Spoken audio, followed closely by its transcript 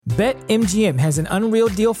BetMGM has an unreal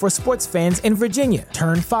deal for sports fans in Virginia.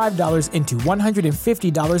 Turn $5 into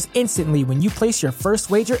 $150 instantly when you place your first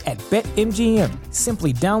wager at BetMGM.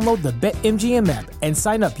 Simply download the BetMGM app and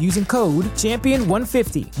sign up using code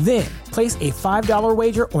Champion150. Then, place a $5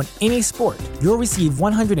 wager on any sport. You'll receive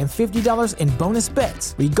 $150 in bonus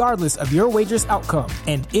bets, regardless of your wager's outcome.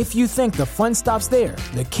 And if you think the fun stops there,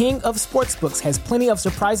 the King of Sportsbooks has plenty of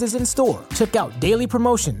surprises in store. Check out daily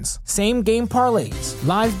promotions, same-game parlays,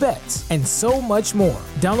 live bets, and so much more.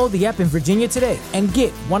 Download the app in Virginia today and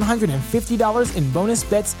get $150 in bonus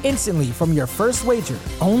bets instantly from your first wager.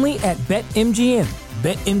 Only at BetMGM.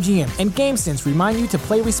 BetMGM and GameSense remind you to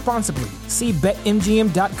play responsibly. See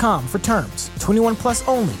BetMGM.com for terms. 21 plus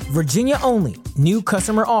only. Virginia only. New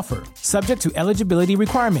customer offer. Subject to eligibility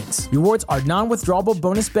requirements. Rewards are non-withdrawable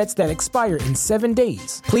bonus bets that expire in 7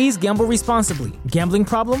 days. Please gamble responsibly. Gambling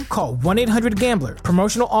problem? Call 1-800-GAMBLER.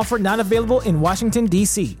 Promotional offer not available in Washington,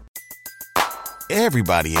 D.C.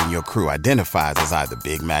 Everybody in your crew identifies as either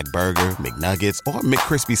Big Mac Burger, McNuggets, or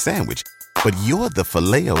McCrispy Sandwich. But you're the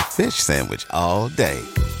Filet-O-Fish Sandwich all day.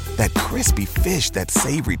 That crispy fish, that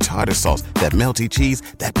savory tartar sauce, that melty cheese,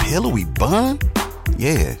 that pillowy bun.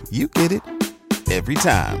 Yeah, you get it. Every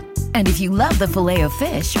time. And if you love the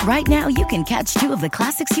Filet-O-Fish, right now you can catch two of the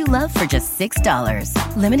classics you love for just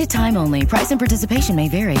 $6. Limited time only. Price and participation may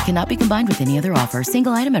vary. Cannot be combined with any other offer.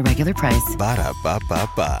 Single item at regular price.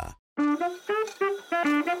 Ba-da-ba-ba-ba.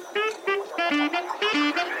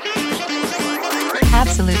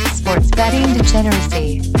 Absolute sports betting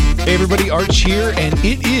degeneracy. Hey everybody, Arch here, and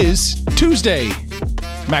it is Tuesday.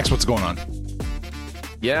 Max, what's going on?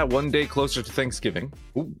 Yeah, one day closer to Thanksgiving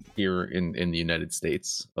here in the United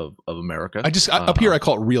States of America. Up here I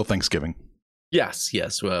call it real Thanksgiving. Yes.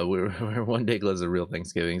 Well, we're one day closer to real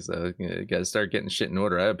Thanksgiving, so you got to start getting shit in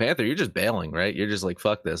order. Panther, you're just bailing, right? You're just like,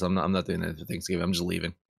 fuck this. I'm not doing that for Thanksgiving. I'm just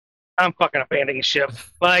leaving. I'm fucking abandoning ship.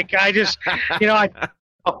 Like I just, I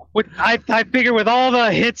figure with all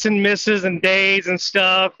the hits and misses and days and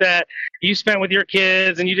stuff that you spent with your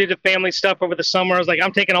kids and you did the family stuff over the summer, I was like,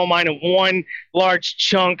 I'm taking all mine in one large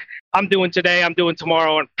chunk. I'm doing today, I'm doing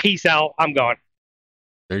tomorrow, and peace out. I'm gone.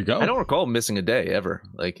 There you go. I don't recall missing a day ever.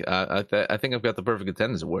 Like I think I've got the perfect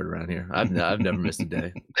attendance award around here. I've never missed a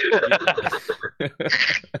day.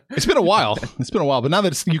 It's been a while. But now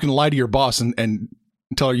that you can lie to your boss and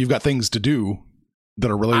tell her you've got things to do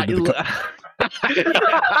that are related to the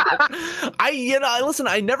listen,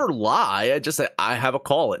 I never lie. I just say I have a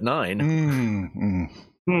call at 9.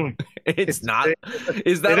 It's not.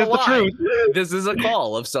 Is that a lie? The truth. This is a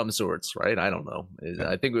call of some sorts, right? I don't know.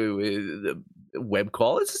 I think the web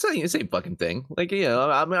call. It's the same fucking thing. Like,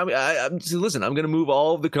 listen, I'm gonna move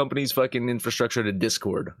all of the company's fucking infrastructure to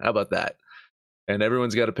Discord. How about that? And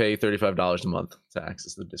everyone's got to pay $35 a month to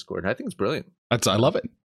access the Discord. I think it's brilliant. I love it.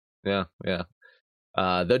 Yeah.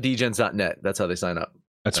 Thedegens.net. That's how they sign up.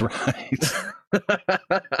 That's right.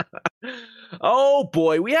 Oh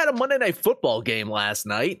boy, we had a Monday Night Football game last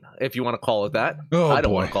night, if you want to call it that. I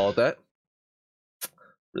don't want to call it that.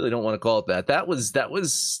 Really don't want to call it that. That was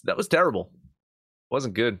terrible.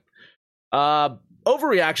 Wasn't good.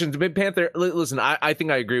 Overreaction to Big Panther. Listen, I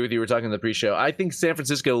think I agree with you. We're talking in the pre-show. I think San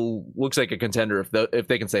Francisco looks like a contender if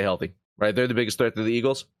they can stay healthy. Right, they're the biggest threat to the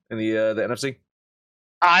Eagles in the NFC.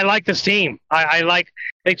 I like this team. I like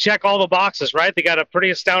they check all the boxes, right? They got a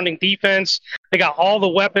pretty astounding defense. They got all the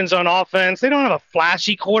weapons on offense. They don't have a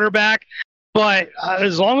flashy quarterback, but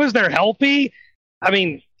as long as they're healthy, I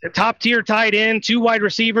mean, top tier tight end, 2 wide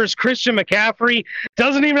receivers. Christian McCaffrey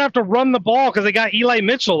doesn't even have to run the ball because they got Eli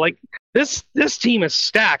Mitchell. Like this team is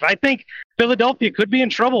stacked. I think Philadelphia could be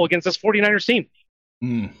in trouble against this 49ers team.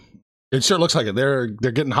 It sure looks like it. They're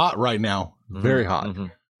getting hot right now. Very hot.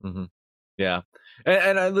 Yeah.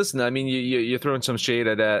 And listen, I mean, you're throwing some shade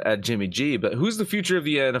at Jimmy G, but who's the future of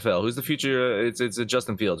the NFL? Who's the future? It's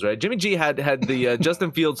Justin Fields, right? Jimmy G had the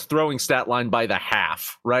Justin Fields throwing stat line by the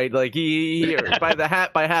half, right? Like he by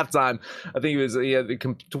halftime, I think he had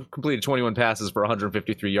completed 21 passes for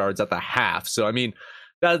 153 yards at the half. So I mean,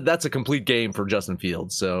 that's a complete game for Justin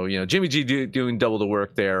Fields. So Jimmy G doing double the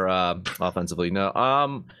work there offensively.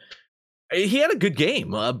 No, he had a good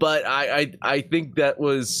game, but I think that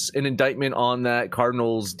was an indictment on that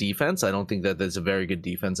Cardinals defense. I don't think that there's a very good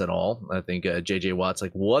defense at all. I think J.J. Watt's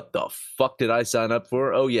like, what the fuck did I sign up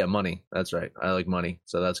for? Oh, yeah, money. That's right. I like money,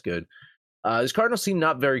 so that's good. This Cardinals team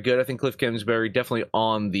not very good. I think Cliff Kingsbury definitely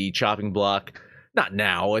on the chopping block. Not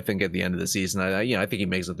now. I think at the end of the season. I think he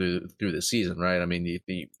makes it through the season, right? I mean,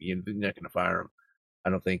 you're not going to fire him. I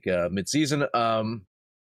don't think mid-season.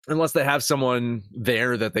 unless they have someone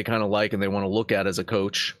there that they kind of like and they want to look at as a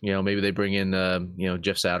coach. Maybe they bring in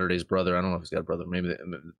Jeff Saturday's brother. I don't know if he's got a brother. Maybe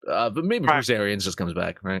but maybe Bruce Arians just comes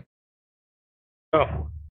back, right? Oh,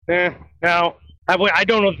 now I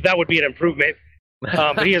don't know if that would be an improvement.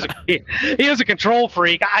 But he is a control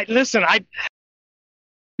freak. The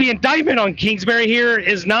indictment on Kingsbury here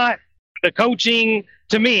is not the coaching.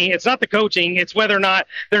 To me, it's not the coaching. It's whether or not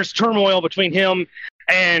there's turmoil between him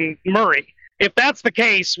and Murray. If that's the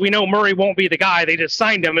case, we know Murray won't be the guy. They just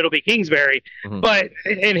signed him. It'll be Kingsbury. Mm-hmm. But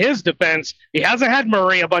in his defense, he hasn't had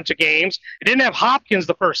Murray a bunch of games. He didn't have Hopkins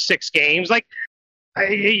the first 6 games.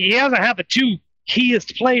 He hasn't had the 2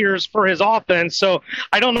 keyest players for his offense. So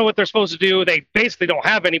I don't know what they're supposed to do. They basically don't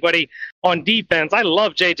have anybody on defense. I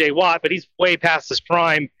love J.J. Watt, but he's way past his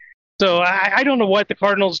prime. So I don't know what the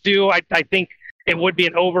Cardinals do. I think it would be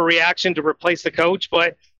an overreaction to replace the coach.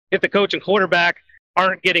 But if the coach and quarterback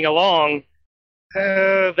aren't getting along,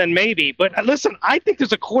 then maybe. But listen, I think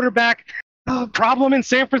there's a quarterback problem in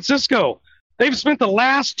San Francisco. They've spent the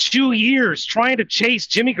last 2 years trying to chase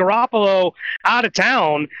Jimmy Garoppolo out of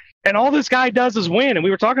town, and all this guy does is win. And we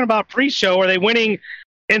were talking about pre-show, are they winning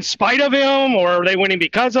in spite of him, or are they winning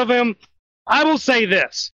because of him? I will say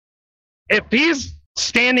this. If he's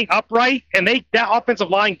standing upright and that offensive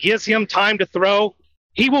line gives him time to throw,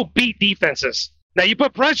 he will beat defenses. Now, you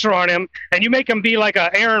put pressure on him, and you make him be like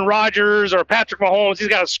a Aaron Rodgers or Patrick Mahomes. He's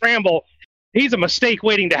got to scramble. He's a mistake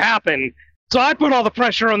waiting to happen. So I put all the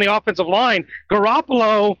pressure on the offensive line.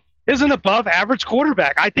 Garoppolo is an above-average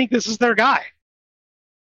quarterback. I think this is their guy.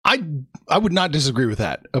 I would not disagree with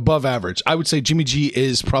that. Above average. I would say Jimmy G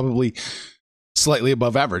is probably slightly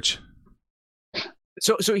above average.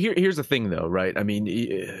 So here's the thing, though, right? I mean,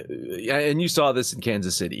 and you saw this in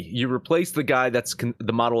Kansas City. You replace the guy that's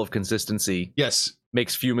the model of consistency. Yes.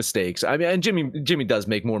 Makes few mistakes. I mean, and Jimmy does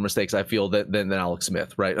make more mistakes, I feel, than Alex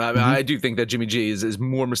Smith, right? I mean, I do think that Jimmy G is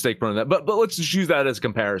more mistake prone than that. But let's just use that as a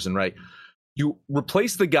comparison, right? You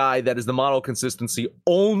replace the guy that is the model of consistency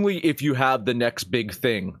only if you have the next big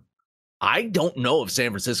thing. I don't know if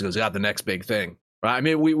San Francisco's got the next big thing. Right? I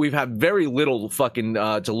mean, we've had very little fucking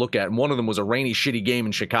to look at. And one of them was a rainy, shitty game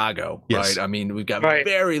in Chicago, yes. Right? I mean, we've got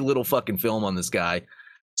very little fucking film on this guy.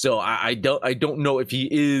 So I don't know if he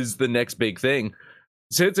is the next big thing.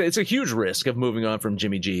 So it's a huge risk of moving on from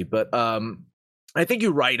Jimmy G. But I think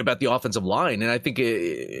you're right about the offensive line. And I think,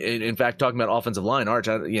 in fact, talking about offensive line, Arch,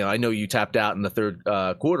 I know you tapped out in the third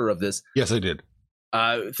quarter of this. Yes, I did.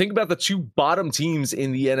 Think about the 2 bottom teams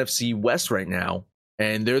in the NFC West right now.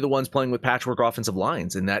 And they're the ones playing with patchwork offensive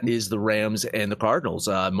lines, and that is the Rams and the Cardinals.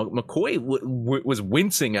 McCoy was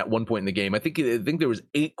wincing at one point in the game. I think there was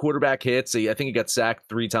 8 quarterback hits. I think he got sacked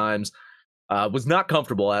 3 times. Was not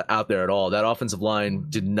comfortable out there at all. That offensive line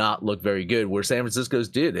did not look very good. Where San Francisco's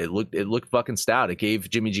did, it looked fucking stout. It gave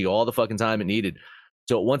Jimmy G all the fucking time it needed.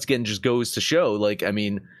 So it once again just goes to show,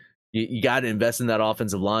 you got to invest in that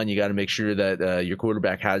offensive line. You got to make sure that your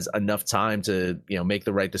quarterback has enough time to make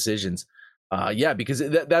the right decisions. Because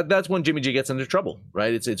that's when Jimmy G gets into trouble,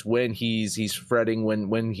 right? It's when he's fretting,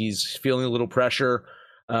 when he's feeling a little pressure,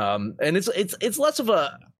 and it's less of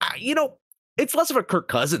a it's less of a Kirk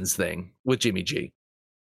Cousins thing with Jimmy G.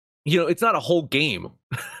 It's not a whole game.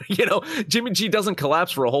 Jimmy G doesn't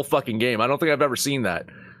collapse for a whole fucking game. I don't think I've ever seen that.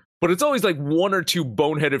 But it's always like 1 or 2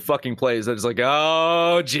 boneheaded fucking plays that is like,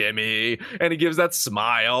 oh, Jimmy. And he gives that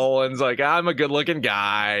smile and is like, I'm a good looking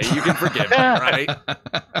guy. You can forgive me, right?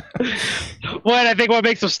 I think what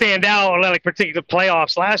makes him stand out, particularly the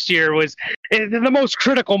playoffs last year, was the most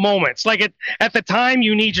critical moments. At the time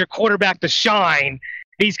you need your quarterback to shine,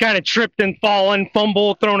 he's kind of tripped and fallen,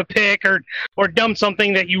 fumbled, thrown a pick, or done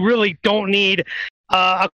something that you really don't need.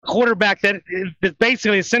 A quarterback that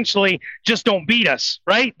basically essentially just don't beat us,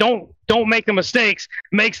 right? Don't make the mistakes,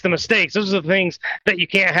 makes the mistakes. Those are the things that you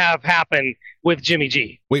can't have happen with Jimmy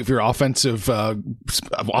G. Wait for your offensive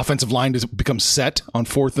line to become set on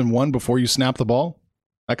 4th and 1 before you snap the ball.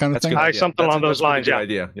 That kind of thing. Something along those lines. Yeah,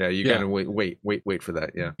 idea. Yeah, you gotta wait for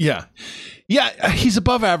that. Yeah. He's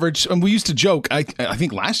above average, and we used to joke. I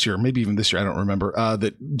think last year, maybe even this year, I don't remember.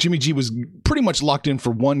 That Jimmy G was pretty much locked in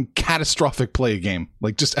for one catastrophic play a game,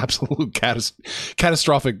 like just absolute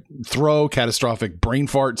catastrophic throw, catastrophic brain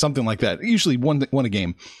fart, something like that. Usually one a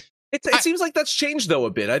game. It seems like that's changed though a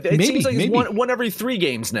bit. It seems like it's one every 3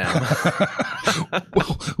 games now.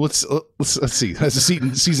 Well, let's see. As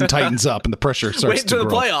the season tightens up and the pressure starts to grow.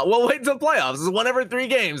 Wait until the playoffs. It's 1 every 3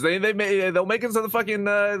 games. They'll make it to the fucking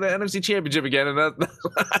the NFC Championship again, and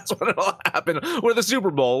that's when it'll happen. Or the Super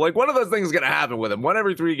Bowl. Like one of those things is gonna happen with him. 1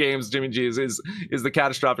 every 3 games. Jimmy G is the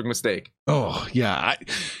catastrophic mistake. Oh yeah.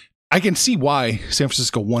 I can see why San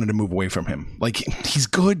Francisco wanted to move away from him. Like, he's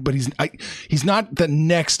good, but he's not the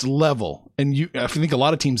next level. And I think a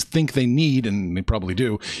lot of teams think they need, and they probably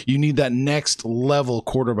do, you need that next level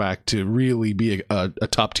quarterback to really be a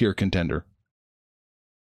top tier contender.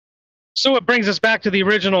 So it brings us back to the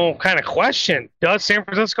original kind of question. Does San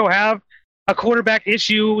Francisco have a quarterback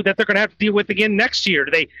issue that they're going to have to deal with again next year?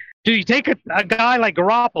 Do you take a guy like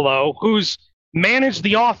Garoppolo, who's managed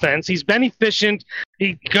the offense, he's been efficient,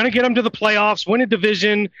 he's going to get them to the playoffs, win a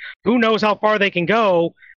division, who knows how far they can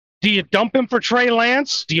go? Do you dump him for Trey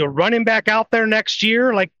Lance? Do you run him back out there next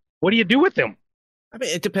year? Like, what do you do with him? I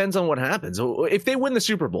mean, it depends on what happens. If they win the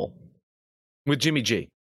Super Bowl with Jimmy G,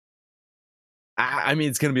 I mean,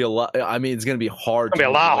 it's going to be a lot. I mean, it's going to be hard. It's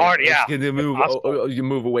going to be a lot hard, yeah. You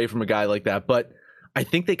move away from a guy like that, but I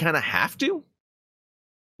think they kind of have to.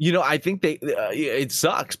 You know, I think it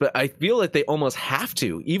sucks, but I feel that they almost have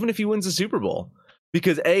to, even if he wins the Super Bowl,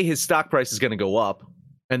 because his stock price is going to go up,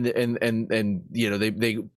 and you know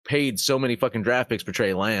they paid so many fucking draft picks for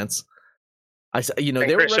Trey Lance.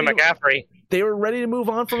 They were ready to move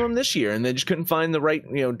on from him this year, and they just couldn't find the right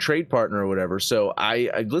trade partner or whatever. So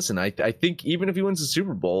I think even if he wins the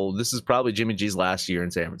Super Bowl, this is probably Jimmy G's last year in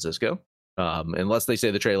San Francisco. Unless they say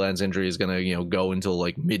the Trey Lance injury is going to, go until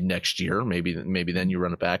like mid next year, maybe then you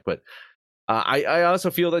run it back. But I also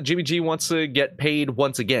feel that Jimmy G wants to get paid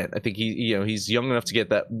once again. I think he's young enough to get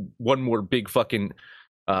that one more big fucking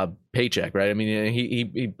paycheck, right? I mean,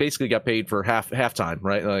 he basically got paid for halftime,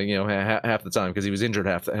 right? Half the time because he was injured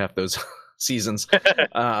half those seasons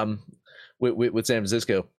with San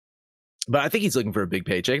Francisco. But I think he's looking for a big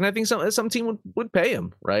paycheck, and I think some team would pay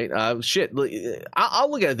him, right? I'll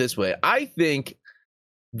look at it this way. I think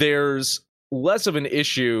there's less of an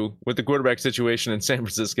issue with the quarterback situation in San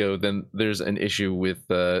Francisco than there's an issue with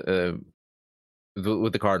the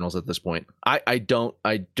Cardinals at this point. I don't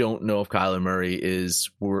know if Kyler Murray is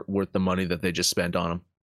worth the money that they just spent on him.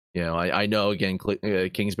 I know again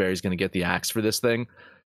Kingsbury's going to get the axe for this thing,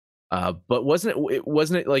 but wasn't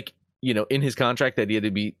it like, in his contract that he had to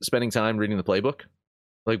be spending time reading the playbook?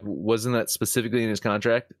 Like, wasn't that specifically in his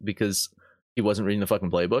contract because he wasn't reading the fucking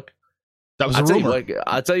playbook? That was a rumor.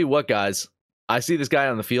 I'll tell you what, guys. I see this guy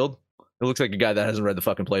on the field. It looks like a guy that hasn't read the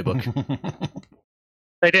fucking playbook.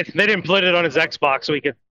 They didn't put it on his Xbox so he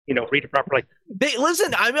could, read it properly.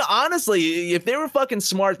 Listen, I mean, honestly, if they were fucking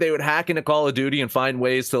smart, they would hack into Call of Duty and find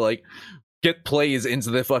ways to, like, get plays into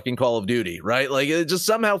the fucking Call of Duty, right? Like, it's just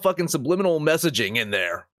somehow fucking subliminal messaging in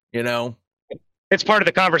there. It's part of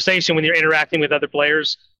the conversation when you're interacting with other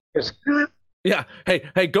players. Yeah.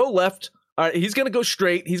 Hey, go left. All right. He's going to go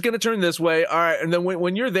straight. He's going to turn this way. All right. And then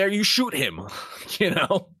when you're there, you shoot him,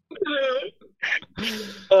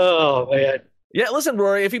 Oh, man. Yeah, listen,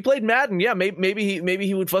 Rory, if he played Madden, yeah, maybe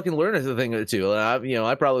he would fucking learn a thing or two.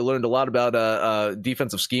 I probably learned a lot about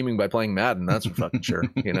defensive scheming by playing Madden. That's for fucking sure.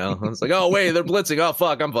 It's like, oh wait, they're blitzing. Oh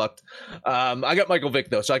fuck, I'm fucked. I got Michael Vick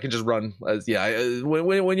though, so I can just run.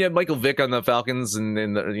 When you have Michael Vick on the Falcons and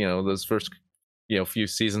in those first few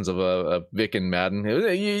seasons of Vick and Madden,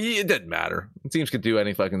 it didn't matter. Teams could do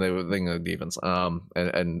any fucking thing on defense.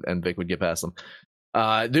 And Vick would get past them.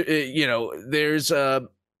 There's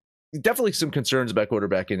definitely some concerns about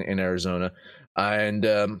quarterback in Arizona. And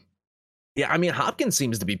I mean, Hopkins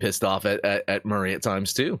seems to be pissed off at Murray at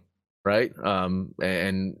times too, right?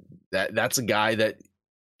 And that's a guy that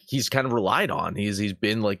he's kind of relied on. He's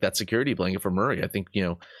been like that security blanket for Murray. I think,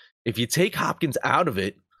 if you take Hopkins out of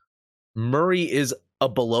it, Murray is a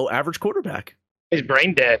below average quarterback. He's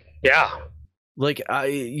brain dead. Yeah. Like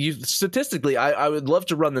statistically, I would love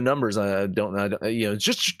to run the numbers. I don't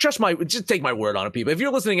just take my word on it, people. If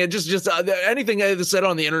you're listening, just anything I said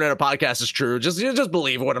on the internet or podcast is true. Just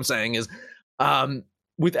believe what I'm saying is,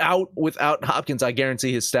 without Hopkins, I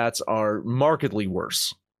guarantee his stats are markedly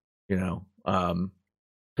worse.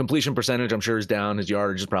 Completion percentage, I'm sure, is down. His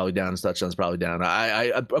yardage is probably down. His touchdowns probably down.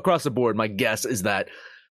 I across the board, my guess is that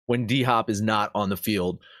when D-Hop is not on the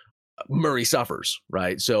field, Murray suffers,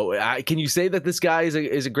 right? So can you say that this guy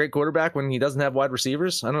is a great quarterback when he doesn't have wide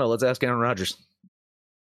receivers? I don't know. Let's ask Aaron Rodgers.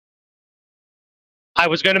 I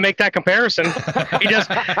was going to make that comparison. He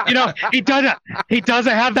just, he doesn't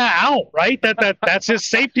have that out, right? That's his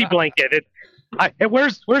safety blanket.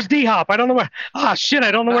 Where's D-Hop? I don't know where. Ah, shit! I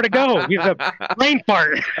don't know where to go. He's a brain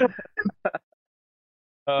fart.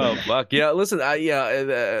 Oh fuck yeah! Listen,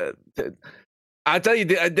 I tell you,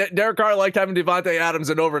 Derek Carr liked having Devontae Adams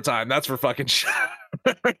in overtime. That's for fucking sure.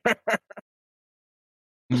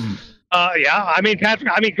 Yeah. I mean, Patrick.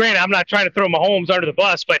 Granted, I'm not trying to throw Mahomes under the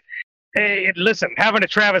bus, but hey, listen, having a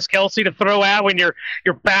Travis Kelce to throw at when your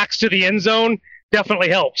back's to the end zone definitely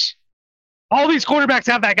helps. all these quarterbacks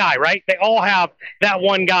have that guy, right? They all have that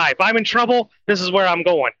one guy. If I'm in trouble, this is where I'm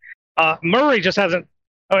going. Murray just hasn't,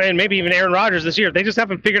 and maybe even Aaron Rodgers this year, they just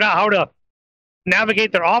haven't figured out how to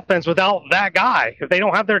navigate their offense without that guy if they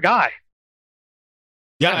don't have their guy.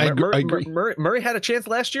 Yeah, I agree. Murray had a chance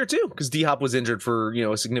last year too because D-Hop was injured for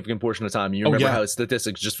a significant portion of time. You remember how his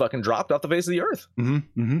statistics just fucking dropped off the face of the earth.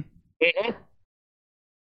 Mm-hmm. Mm-hmm. Mm-hmm.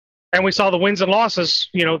 And we saw the wins and losses.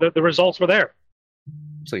 The results were there.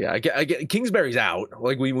 So yeah, I get Kingsbury's out.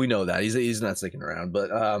 Like we know that he's not sticking around.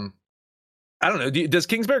 But I don't know. Does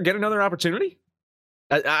Kingsbury get another opportunity?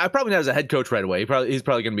 I probably not as a head coach right away. He's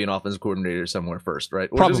probably going to be an offensive coordinator somewhere first, right?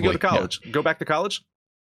 Or probably, does he go to college? Yeah. Go back to college?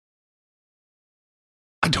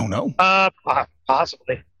 I don't know.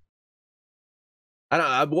 Possibly. I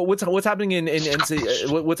don't know. What's happening in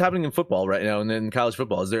what's happening in football right now, and then college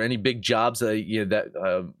football? Is there any big jobs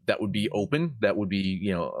that would be open that would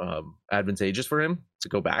be advantageous for him to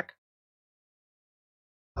go back?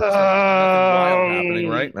 Nothing wild happening,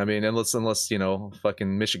 right? I mean, unless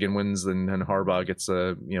fucking Michigan wins and Harbaugh gets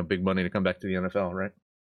big money to come back to the NFL, right?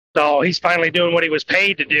 So he's finally doing what he was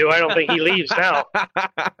paid to do. I don't think he leaves now.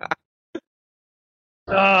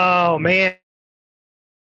 Oh man.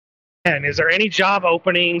 And is there any job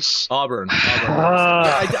openings? Auburn.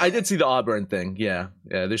 I did see the Auburn thing. Yeah.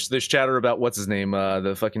 There's chatter about what's his name,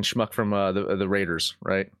 the fucking schmuck from the Raiders,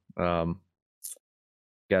 right? Guy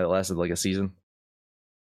that lasted like a season.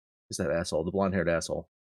 Who's that asshole? The blonde-haired asshole,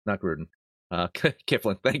 not Gruden.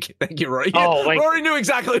 Kifflin. Thank you, Rory. Rory knew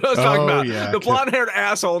exactly what I was talking about. Yeah, the blonde-haired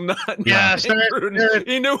asshole, not Gruden.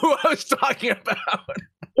 He knew who I was talking about.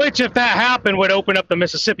 Which, if that happened, would open up the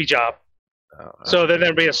Mississippi job. So then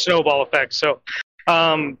there'd be a snowball effect. So,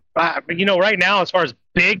 right now, as far as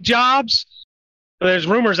big jobs, there's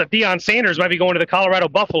rumors that Deion Sanders might be going to the Colorado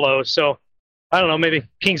Buffaloes. So, I don't know. Maybe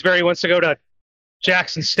Kingsbury wants to go to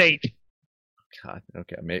Jackson State. God,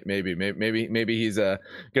 okay, maybe he's going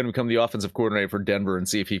to become the offensive coordinator for Denver and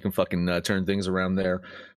see if he can fucking turn things around there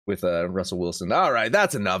with Russell Wilson. All right,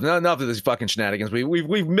 that's enough. Enough of these fucking shenanigans.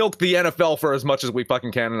 We've milked the NFL for as much as we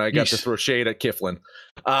fucking can, and I got to throw shade at Kifflin.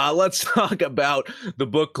 Let's talk about the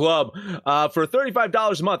book club. For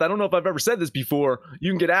 $35 a month, I don't know if I've ever said this before,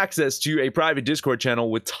 you can get access to a private Discord channel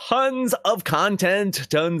with tons of content,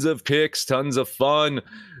 tons of picks, tons of fun.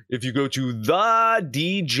 If you go to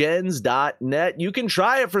thedegens.net, you can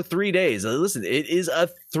try it for 3 days. Listen, it is a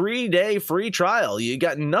 3-day free trial. You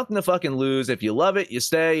got nothing to fucking lose. If you love it, you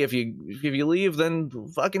stay. If you leave, then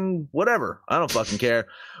fucking whatever. I don't fucking care.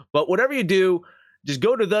 But whatever you do, just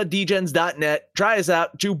go to thedegens.net, try us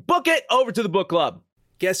out, to book it over to the book club.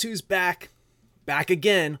 Guess who's back? Back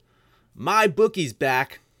again. My bookie's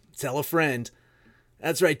back. Tell a friend.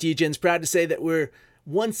 That's right, Degens. Proud to say that we're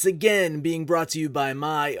once again being brought to you by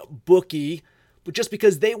my bookie. But just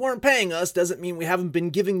because they weren't paying us doesn't mean we haven't been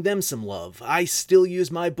giving them some love. I still use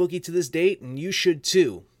my bookie to this date, and you should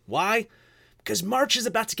too. Why? Because March is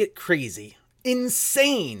about to get crazy,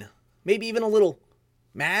 insane, maybe even a little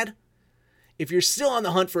mad. If you're still on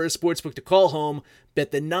the hunt for a sportsbook to call home, bet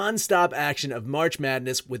the non-stop action of March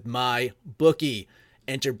Madness with my bookie.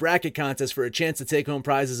 Enter bracket contests for a chance to take home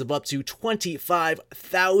prizes of up to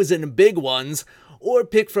 25,000 big ones, or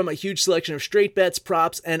pick from a huge selection of straight bets,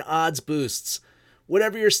 props, and odds boosts.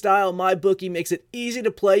 Whatever your style, MyBookie makes it easy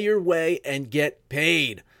to play your way and get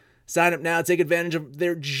paid. Sign up now, take advantage of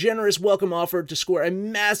their generous welcome offer to score a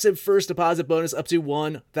massive first deposit bonus up to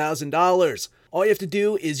 $1,000. All you have to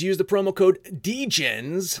do is use the promo code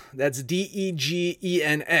DEGENS, that's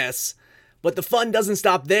DEGENS, but the fun doesn't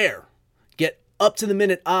stop there. Get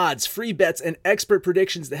up-to-the-minute odds, free bets, and expert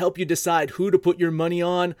predictions to help you decide who to put your money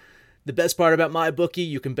on. The best part about MyBookie,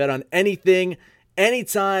 you can bet on anything,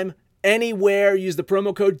 anytime, anywhere. Use the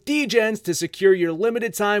promo code DEGENS to secure your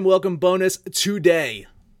limited time welcome bonus today.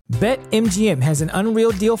 BetMGM has an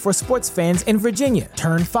unreal deal for sports fans in Virginia.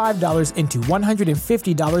 Turn $5 into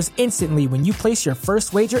 $150 instantly when you place your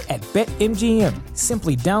first wager at BetMGM.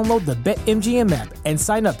 Simply download the BetMGM app and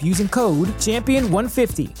sign up using code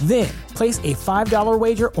Champion150. Then, place a $5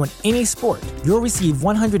 wager on any sport. You'll receive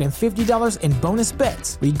 $150 in bonus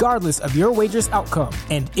bets, regardless of your wager's outcome.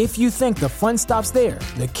 And if you think the fun stops there,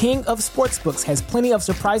 the king of sportsbooks has plenty of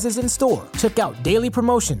surprises in store. Check out daily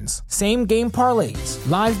promotions, same-game parlays,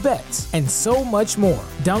 live bets, and so much more.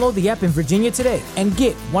 Download the app in Virginia today and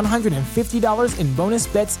get $150 in bonus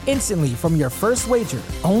bets instantly from your first wager.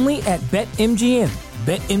 Only at BetMGM.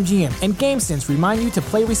 BetMGM and GameSense remind you to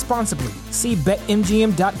play responsibly. See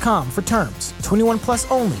BetMGM.com for terms. 21 plus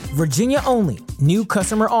only. Virginia only. New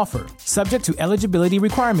customer offer. Subject to eligibility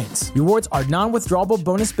requirements. Rewards are non-withdrawable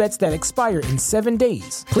bonus bets that expire in 7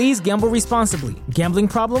 days. Please gamble responsibly. Gambling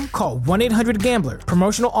problem? Call 1-800-GAMBLER.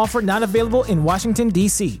 Promotional offer not available in Washington,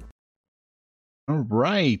 D.C. All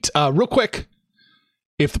right. Real quick,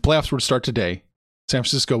 if the playoffs were to start today, San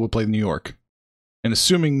Francisco would play New York. And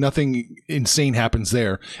assuming nothing insane happens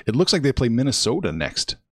there, it looks like they play Minnesota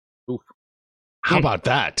next. Oof. How about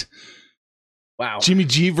that? Wow. Jimmy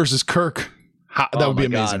G versus Kirk. That would be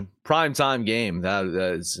amazing. Prime time game. That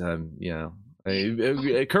is,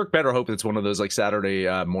 Kirk better hope it's one of those like Saturday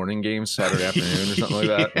morning games, Saturday afternoon or something like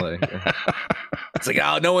that. It's like,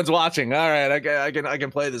 oh, no one's watching. All right, I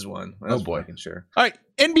can play this one. That's boy, sure. All right,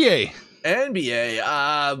 NBA.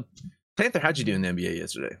 Panther, how'd you do in the NBA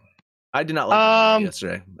yesterday? I did not like the NBA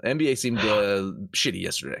yesterday. NBA seemed shitty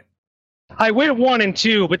yesterday. I went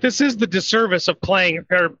 1-2, but this is the disservice of playing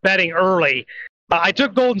or betting early. I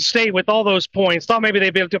took Golden State with all those points. Thought maybe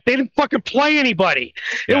they'd be able to. They didn't fucking play anybody.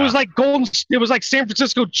 Yeah. It was like San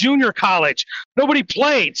Francisco Junior College. Nobody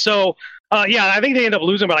played. So I think they ended up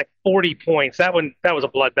losing by like 40 points. That was a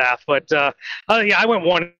bloodbath. But I went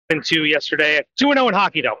 1-2 yesterday. 2-0 in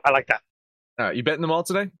hockey though. I like that. All right, you betting them all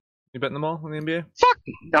today? You betting them all in the NBA? Fuck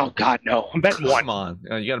no, God no. I'm betting one. Come on,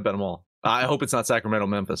 you got to bet them all. I hope it's not Sacramento,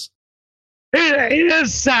 Memphis. It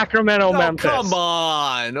is Sacramento, Memphis. Come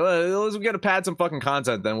on, we got to pad some fucking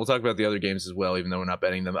content. Then we'll talk about the other games as well, even though we're not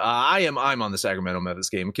betting them. I'm on the Sacramento Memphis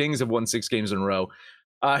game. Kings have won 6 games in a row.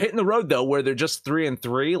 Hitting the road though, where they're just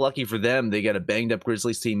 3-3. Lucky for them, they got a banged up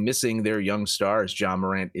Grizzlies team missing their young stars. John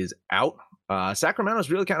Morant is out.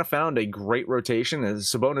 Sacramento's really kind of found a great rotation. And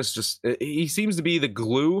Sabonis he seems to be the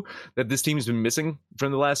glue that this team's been missing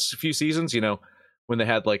from the last few seasons. You know, when they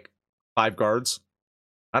had like 5 guards.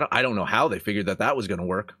 I don't know how they figured that was going to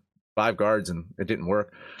work. 5 guards and it didn't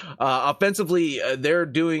work. Offensively, they're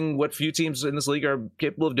doing what few teams in this league are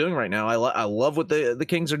capable of doing right now. I love what the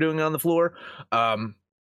Kings are doing on the floor.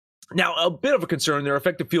 Now, a bit of a concern, their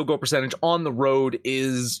effective field goal percentage on the road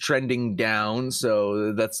is trending down.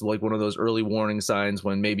 So that's like one of those early warning signs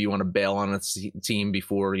when maybe you want to bail on a team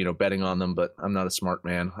before, betting on them. But I'm not a smart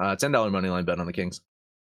man. $10 money line bet on the Kings.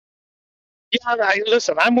 Yeah,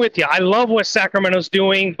 listen, I'm with you. I love what Sacramento's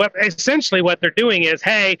doing. But essentially what they're doing is,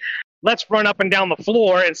 hey, let's run up and down the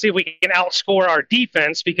floor and see if we can outscore our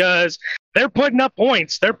defense because they're putting up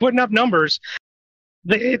points. They're putting up numbers.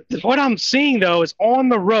 What I'm seeing, though, is on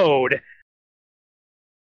the road,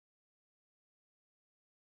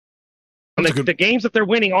 the games that they're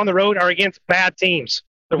winning on the road are against bad teams.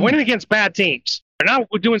 They're winning against bad teams. They're not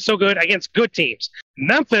doing so good against good teams.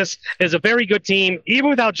 Memphis is a very good team, even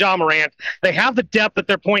without John Morant. They have the depth at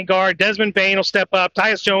their point guard. Desmond Bane will step up.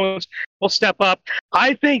 Tyus Jones will step up.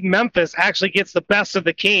 I think Memphis actually gets the best of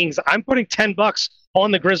the Kings. I'm putting $10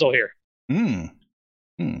 on the Grizzle here.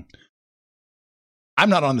 I'm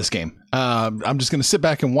not on this game. I'm just going to sit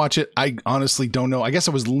back and watch it. I honestly don't know. I guess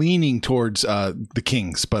I was leaning towards the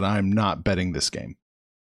Kings, but I'm not betting this game.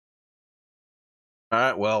 All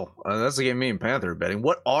right, well, that's the game me and Panther are betting.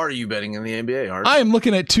 What are you betting in the NBA, Art? I am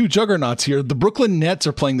looking at 2 juggernauts here. The Brooklyn Nets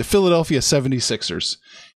are playing the Philadelphia 76ers.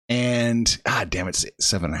 And, damn it,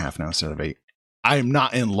 7.5 now instead of 8. I am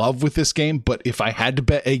not in love with this game, but if I had to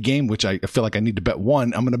bet a game, which I feel like I need to bet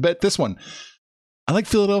one, I'm going to bet this one. I like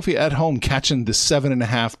Philadelphia at home catching the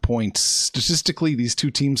 7.5 points. Statistically, these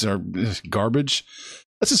 2 teams are garbage.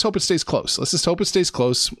 Let's just hope it stays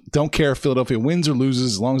close. Don't care if Philadelphia wins or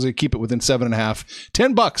loses as long as they keep it within 7.5.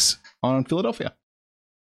 $10 on Philadelphia.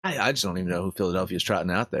 I just don't even know who Philadelphia is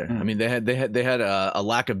trotting out there. I mean, they had a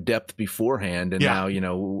lack of depth beforehand, and now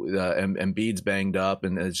Embiid's banged up,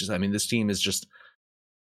 and it's just. I mean, this team is just,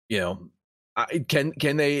 can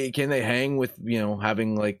they hang with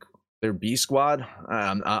having like their B squad?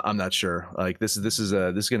 I'm not sure. Like this is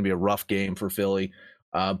going to be a rough game for Philly.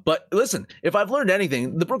 But listen, if I've learned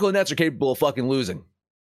anything, the Brooklyn Nets are capable of fucking losing.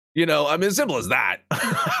 I mean, as simple as that.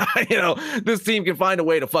 This team can find a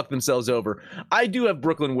way to fuck themselves over. I do have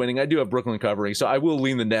Brooklyn winning. I do have Brooklyn covering, so I will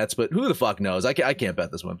lean the Nets, but who the fuck knows? I can't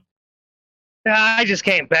bet this one. I just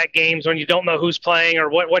can't bet games when you don't know who's playing or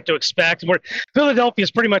what to expect. Philadelphia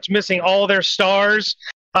is pretty much missing all their stars.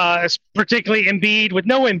 Particularly Embiid. With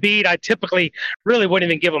no Embiid, I typically really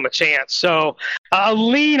wouldn't even give them a chance. So I'll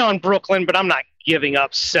lean on Brooklyn, but I'm not giving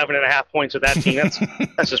up 7.5 points with that team.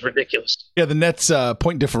 That's just ridiculous. Yeah, the Nets'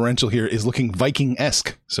 point differential here is looking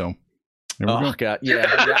Viking-esque. So, oh god, yeah.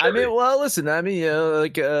 I mean, well, listen. I mean,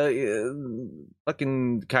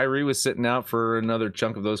 fucking Kyrie was sitting out for another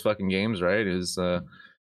chunk of those fucking games, right?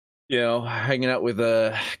 hanging out with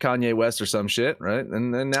Kanye West or some shit, right?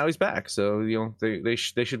 And then now he's back, so they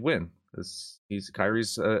should win because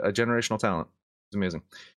Kyrie's a generational talent. It's amazing.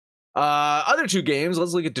 Other two games.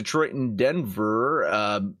 Let's look at Detroit and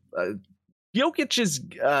Denver. Jokic is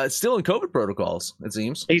still in COVID protocols. It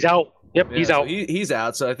seems he's out. Yep, yeah, he's so out. He's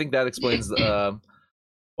out. So I think that explains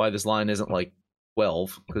why this line isn't like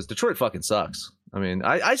 12 because Detroit fucking sucks. I mean,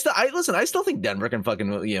 I still think Denver can fucking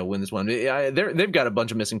win this one. They've got a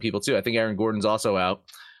bunch of missing people too. I think Aaron Gordon's also out.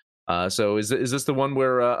 So is this the one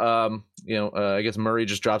where I guess Murray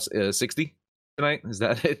just drops 60 tonight? Is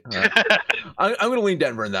that it? I'm going to lean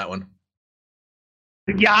Denver in that one.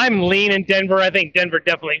 Yeah, I'm leaning Denver. I think Denver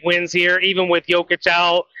definitely wins here, even with Jokic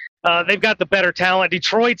out. They've got the better talent.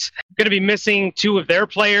 Detroit's going to be missing two of their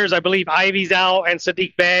players. I believe Ivy's out and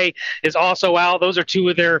Sadiq Bey is also out. Those are two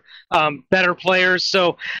of their better players.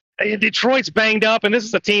 So Detroit's banged up, and this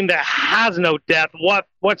is a team that has no depth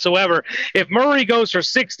whatsoever. If Murray goes for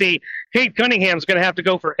 60, Kate Cunningham's going to have to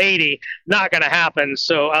go for 80. Not going to happen.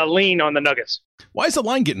 So I'll lean on the Nuggets. Why is the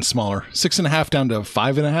line getting smaller? 6.5 down to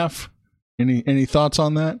 5.5? Any thoughts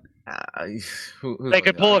on that? They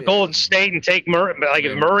could pull a Golden State and take Murray. Like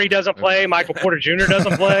if Murray doesn't play, Michael Porter Jr.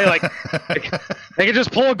 doesn't play. Like they could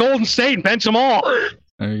just pull a Golden State and bench them all.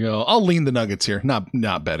 There you go. I'll lean the Nuggets here.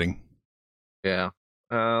 Not betting. Yeah.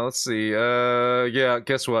 Let's see. Yeah.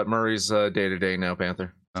 Guess what? Murray's day to day now.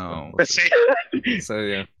 Panther. Oh. Let's see. So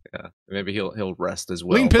yeah. Maybe he'll rest as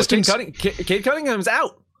well. Lean Pistons. Kate Cunningham's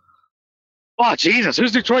out. Oh Jesus!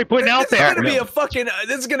 Who's Detroit putting out there?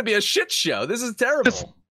 This is gonna be a shit show. This is terrible.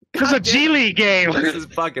 This is a G League game. This is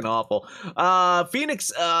fucking awful.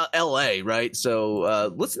 Phoenix, LA, right?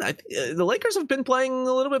 So listen, I think the Lakers have been playing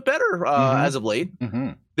a little bit better as of late.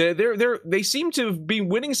 Mm-hmm. They seem to be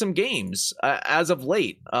winning some games as of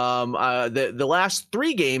late. The last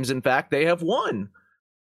 3 games, in fact, they have won.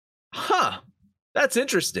 Huh? That's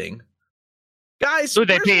interesting. Guys, who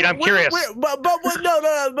they beat? I'm curious. But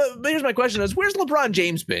here's my question: where's LeBron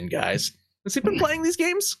James been, guys? Has he been playing these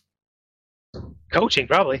games? Coaching,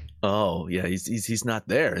 probably. Oh yeah, he's not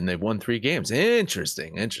there, and they've won 3 games.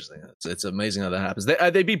 Interesting. It's amazing how that happens.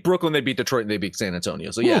 They beat Brooklyn, they beat Detroit, and they beat San Antonio.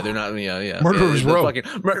 So yeah, they're not. Yeah. Murderers row.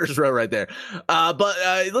 Fucking murderers row right there. But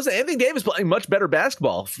listen, Anthony Davis playing much better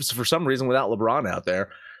basketball for some reason without LeBron out there.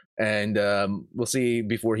 And we'll see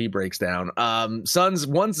before he breaks down. Suns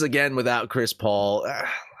once again without Chris Paul. I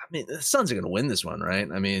mean, the Suns are going to win this one, right?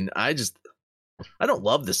 I mean, I don't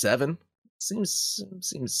love the 7.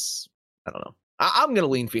 Seems I don't know. I'm going to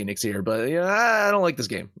lean Phoenix here, but I don't like this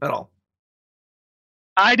game at all.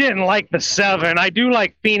 I didn't like the 7. I do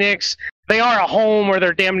like Phoenix. They are a home where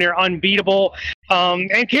they're damn near unbeatable.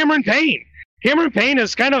 And Cameron Payne. Cameron Payne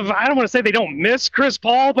is kind of, I don't want to say they don't miss Chris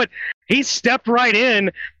Paul, but he stepped right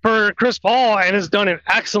in for Chris Paul and has done an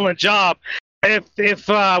excellent job. If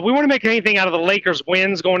we want to make anything out of the Lakers'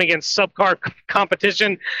 wins going against subpar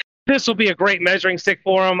competition, this will be a great measuring stick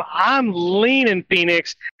for them. I'm leaning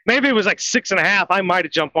Phoenix. Maybe it was like 6.5. I might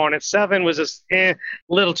have jumped on it. 7 was just a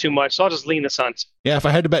little too much, so I'll just lean the Suns. Yeah, if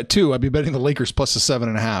I had to bet 2, I'd be betting the Lakers plus the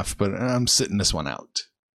 7.5, but I'm sitting this one out.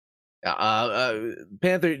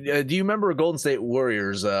 Panther, do you remember Golden State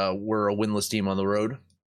Warriors were a winless team on the road?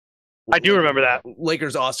 I do remember that.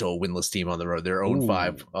 Lakers also a winless team on the road. They're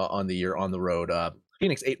 0-5 on the year on the road.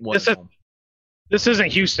 Phoenix 8-1. This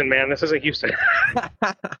isn't Houston, man. This isn't Houston.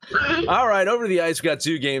 All right, over to the ice. We got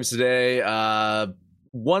 2 games today.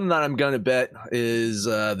 One that I'm going to bet is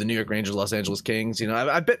the New York Rangers, Los Angeles Kings.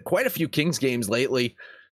 I've bet quite a few Kings games lately.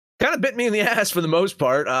 Kind of bit me in the ass for the most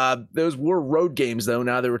part. Those were road games, though.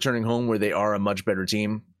 Now they're returning home where they are a much better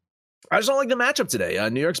team. I just don't like the matchup today.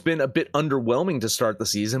 New York's been a bit underwhelming to start the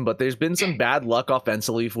season, but there's been some bad luck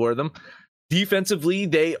offensively for them. Defensively,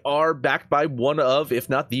 they are backed by one of, if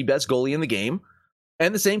not the best goalie in the game.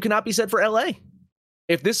 And the same cannot be said for LA.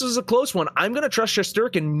 If this is a close one, I'm going to trust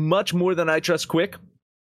Shesterkin much more than I trust Quick.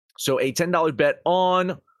 So a $10 bet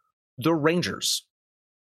on the Rangers.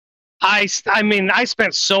 I mean, I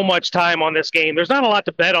spent so much time on this game. There's not a lot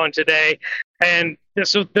to bet on today. And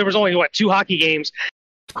so there was only, 2 hockey games.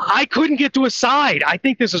 I couldn't get to a side. I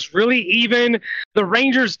think this is really even. The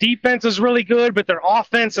Rangers' defense is really good, but their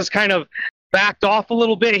offense is kind of backed off a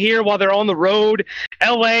little bit here while they're on the road.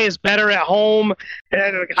 LA is better at home.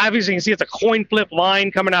 And obviously, you can see it's a coin flip line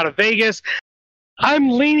coming out of Vegas. I'm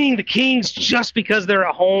leaning the Kings just because they're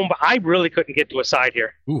at home, but I really couldn't get to a side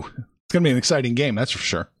here. Ooh, it's going to be an exciting game, that's for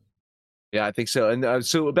sure. Yeah, I think so. And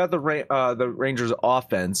so about the Rangers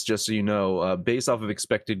offense, just so you know, based off of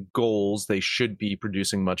expected goals, they should be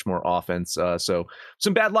producing much more offense. So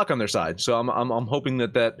some bad luck on their side. So I'm hoping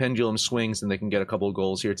that pendulum swings and they can get a couple of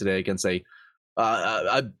goals here today against a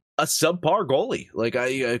a subpar goalie. Like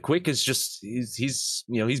Quick is just he's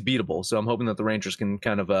beatable. So I'm hoping that the Rangers can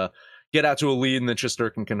kind of get out to a lead, and then Chester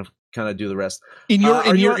can kind of do the rest. In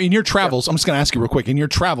your travels, I'm just going to ask you real quick. In your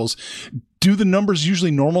travels, do the numbers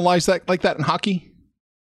usually normalize that like that in hockey?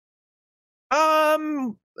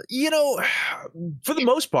 For the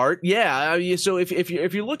most part, yeah. So if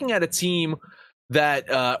you're looking at a team that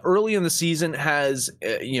early in the season has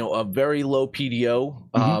a very low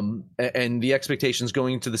PDO, and the expectations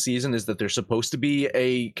going into the season is that they're supposed to be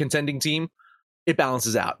a contending team, it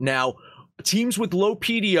balances out. Now, teams with low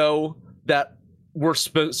PDO that were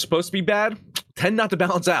supposed to be bad tend not to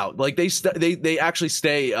balance out. Like they actually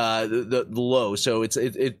stay the low. So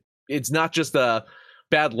it's not just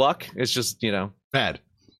bad luck. It's just bad.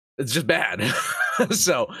 It's just bad.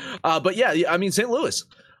 So, but yeah, I mean, St. Louis.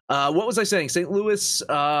 What was I saying? St. Louis,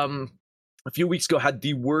 a few weeks ago, had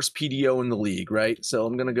the worst PDO in the league, right? So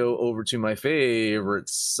I'm going to go over to my favorite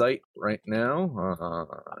site right now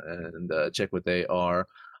and check what they are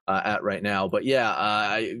at right now. But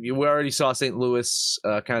yeah, we already saw St. Louis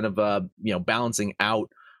kind of, balancing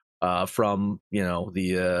out from, from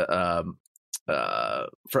the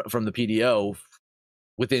PDO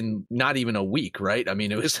within not even a week, right? I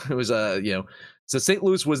mean, it was so St.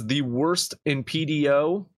 Louis was the worst in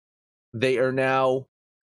PDO. They are now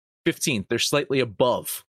 15th. They're slightly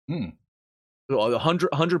above.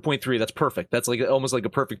 100.3. That's perfect. That's like almost like a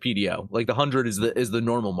perfect PDO. Like the 100 is the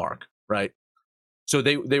normal mark, right? So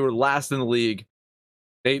they were last in the league.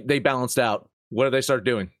 They balanced out. What did they start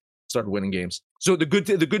doing? Started winning games. So the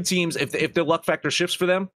good teams, if the luck factor shifts for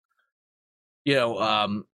them,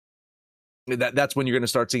 that's when you're going to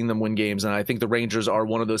start seeing them win games. And I think the Rangers are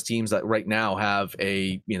one of those teams that right now have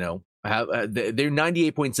they're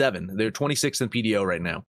 98.7. They're 26th in PDO right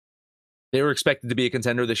now. They were expected to be a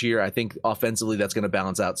contender this year. I think offensively that's going to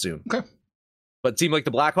balance out soon. Okay. But a team like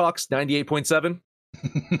the Blackhawks, 98.7.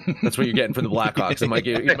 That's what you're getting from the Blackhawks. It might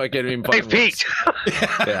get even they peaked.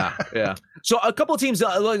 Yeah. So a couple of teams.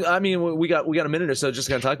 I mean, we got a minute or so just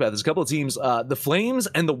going to talk about this. A couple of teams. The Flames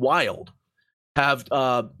and the Wild have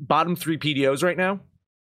bottom 3 PDOs right now.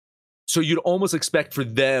 So you'd almost expect for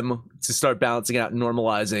them to start balancing out and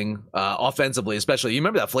normalizing offensively, especially. You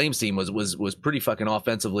remember that Flames team was pretty fucking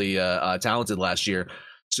offensively talented last year.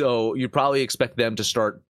 So you'd probably expect them to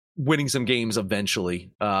start winning some games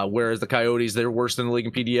eventually. Whereas the Coyotes, they're worse than the league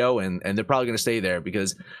in PDO, and they're probably going to stay there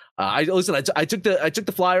because I took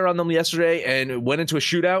the flyer on them yesterday and went into a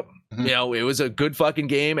shootout. Mm-hmm. It was a good fucking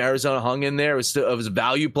game. Arizona hung in there. It was a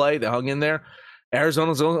value play. They hung in there.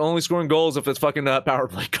 Arizona's only scoring goals if it's fucking power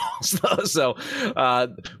play goals. So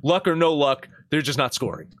luck or no luck, they're just not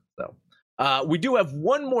scoring. So we do have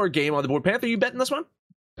one more game on the board. Panther, you betting this one?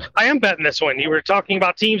 I am betting this one. You were talking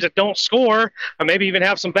about teams that don't score or maybe even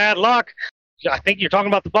have some bad luck. I think you're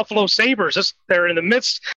talking about the Buffalo Sabres. They're in the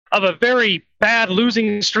midst of a very bad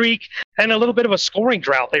losing streak and a little bit of a scoring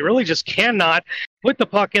drought. They really just cannot put the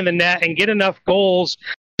puck in the net and get enough goals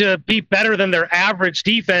to be better than their average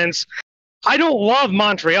defense. I don't love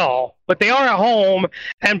Montreal, but they are at home,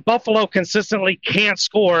 and Buffalo consistently can't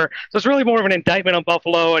score. So it's really more of an indictment on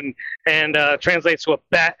Buffalo and translates to a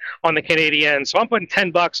bet on the Canadiens. So I'm putting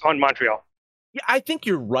 $10 on Montreal. Yeah, I think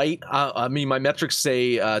you're right. I mean, my metrics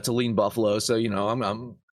say to lean Buffalo. So,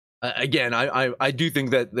 I'm again, I do think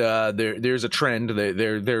that there's a trend.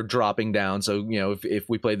 They're dropping down. So, if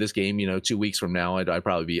we play this game, 2 weeks from now, I'd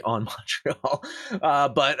probably be on Montreal.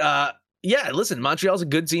 Yeah, listen, Montreal's a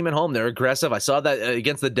good team at home. They're aggressive. I saw that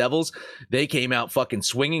against the Devils. They came out fucking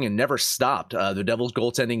swinging and never stopped. The Devils'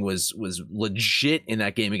 goaltending was legit in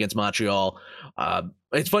that game against Montreal.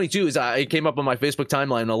 It's funny, too, is it came up on my Facebook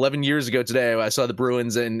timeline 11 years ago today. I saw the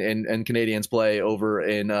Bruins and Canadiens play over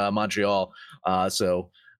in Montreal.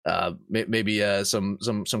 So maybe some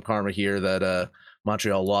karma here that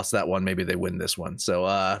Montreal lost that one. Maybe they win this one.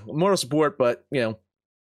 So moral support, but, I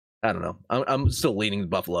don't know. I'm still leaning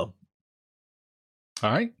Buffalo.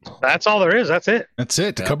 All right. That's all there is. That's it.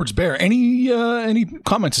 The cupboard's bare. Any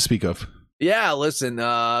comments to speak of? Yeah, listen,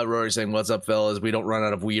 Rory's saying, what's up, fellas? We don't run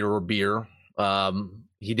out of weed or beer.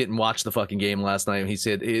 He didn't watch the fucking game last night. He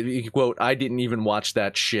said, quote, I didn't even watch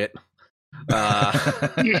that shit.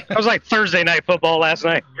 It was like Thursday night football last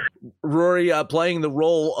night. Rory playing the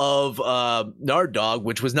role of Nard Dog,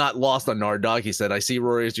 which was not lost on Nard Dog. He said, I see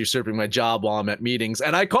Rory is usurping my job while I'm at meetings.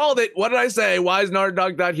 And I called it. What did I say? Why is Nard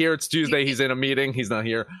Dog not here? It's Tuesday. He's in a meeting. He's not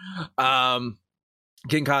here.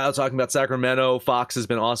 King Kyle talking about Sacramento. Fox has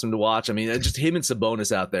been awesome to watch. I mean, just him and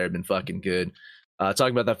Sabonis out there have been fucking good.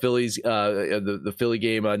 Talking about that Phillies, the Philly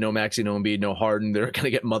game, no Maxey, no Embiid, no Harden. They're going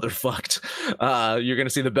to get motherfucked. You're going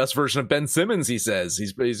to see the best version of Ben Simmons, he says.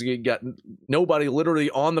 He's got nobody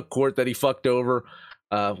literally on the court that he fucked over.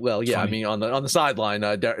 Well, yeah, funny. I mean, on the sideline,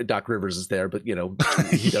 Doc Rivers is there, but, he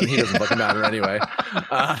doesn't fucking matter anyway.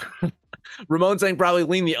 Ramon saying probably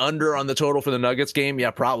lean the under on the total for the Nuggets game.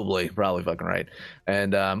 Yeah, probably fucking right.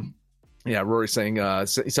 And, yeah, Rory saying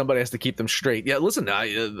somebody has to keep them straight. Yeah, listen,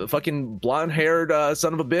 the fucking blonde-haired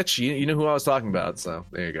son of a bitch, you know who I was talking about. So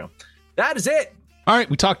there you go. That is it. All right,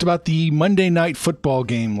 we talked about the Monday Night Football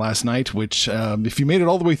game last night, which if you made it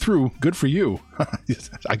all the way through, good for you.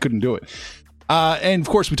 I couldn't do it. And, of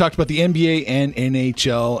course, we talked about the NBA and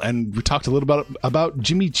NHL, and we talked a little about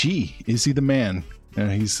Jimmy G. Is he the man?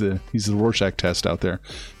 He's the Rorschach test out there.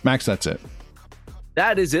 Max, that's it.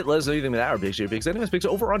 That is it. Let us know anything with our Big J Bigs. Anyways, Bigs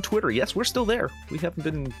over on Twitter. Yes, we're still there. We haven't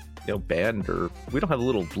been, banned, or we don't have a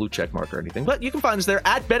little blue check mark or anything. But you can find us there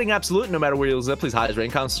at Betting Absolute. No matter where you listen, please highest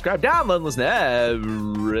rate, comment, subscribe, download, and listen to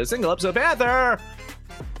every single episode. Panther,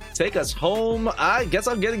 take us home. I guess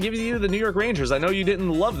I'm going to give you the New York Rangers. I know you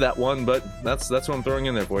didn't love that one, but that's what I'm throwing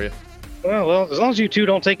in there for you. Well, as long as you two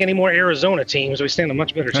don't take any more Arizona teams, we stand a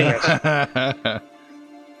much better chance.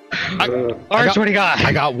 Arch, what do you got?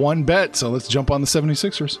 I got one bet, so let's jump on the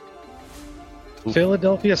 76ers.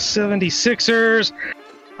 Philadelphia 76ers.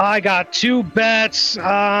 I got two bets. You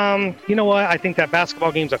know what? I think that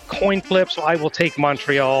basketball game's a coin flip, so I will take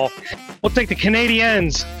Montreal. We'll take the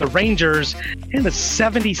Canadiens, the Rangers, and the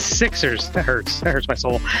 76ers. That hurts my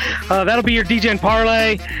soul. That'll be your DGen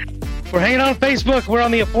parlay. We're hanging on Facebook. We're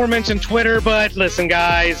on the aforementioned Twitter. But listen,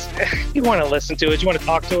 guys, if you want to listen to us, you want to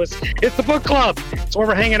talk to us, it's the book club. It's where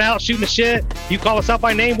we're hanging out, shooting the shit. You call us out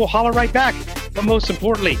by name, we'll holler right back. But most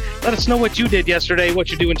importantly, let us know what you did yesterday, what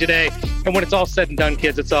you're doing today. And when it's all said and done,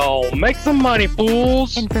 kids, it's all make some money,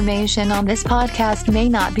 fools. Information on this podcast may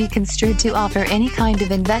not be construed to offer any kind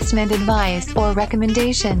of investment advice or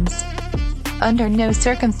recommendations. Under no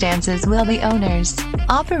circumstances will the owners,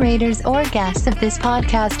 operators, or guests of this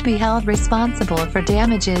podcast be held responsible for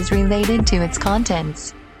damages related to its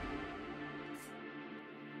contents.